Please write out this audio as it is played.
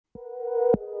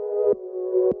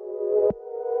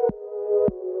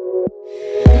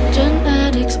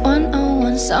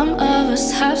Some of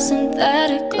us have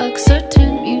synthetic luck.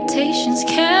 Certain mutations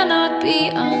cannot be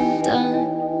undone.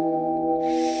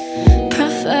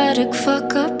 Prophetic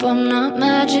fuck up, I'm not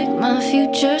magic. My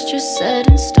future's just set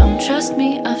in stone. Trust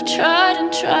me, I've tried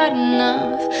and tried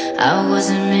enough. I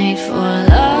wasn't made for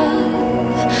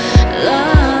love,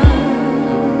 love,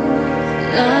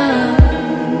 love.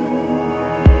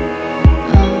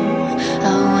 Oh,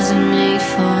 I wasn't made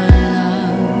for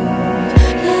love,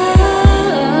 love.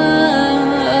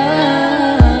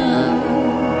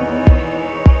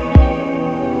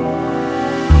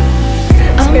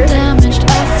 I'm damaged, I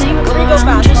think, or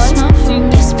I'm just not from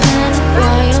this planet.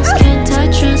 Why else can't I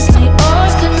translate or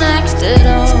connect at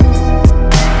all?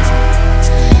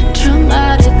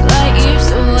 Traumatic light years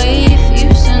away. If you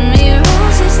send me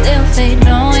roses, they'll fade.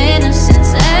 No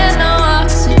innocence and no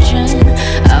oxygen.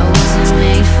 I wasn't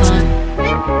made for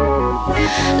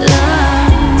love.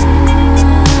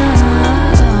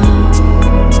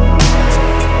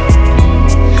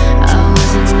 I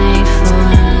wasn't made for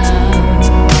love.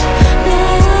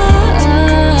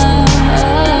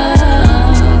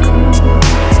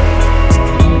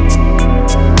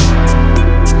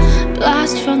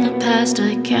 Blast from the past,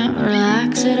 I can't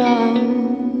relax at all.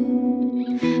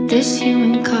 This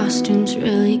human costume's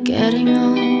really getting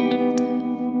old.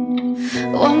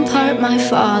 One part my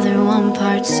father, one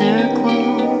part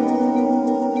Seroquel,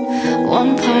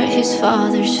 one part his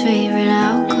father's favorite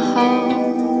alcohol.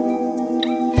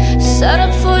 Set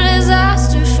up for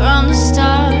disaster from the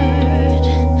start.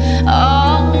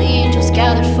 All the angels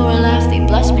gathered for a laugh. They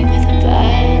blessed me with a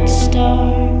bad start.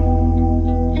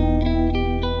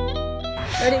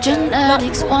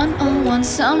 Genetics 101.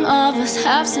 Some of us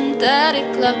have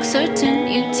synthetic luck. Certain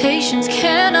mutations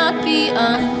cannot be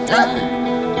undone.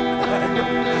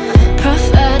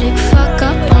 Prophetic fuck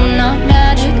up, I'm not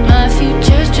magic. My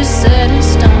future's just set in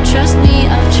stone. Trust me,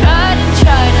 I've tried and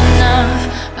tried enough.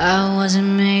 I wasn't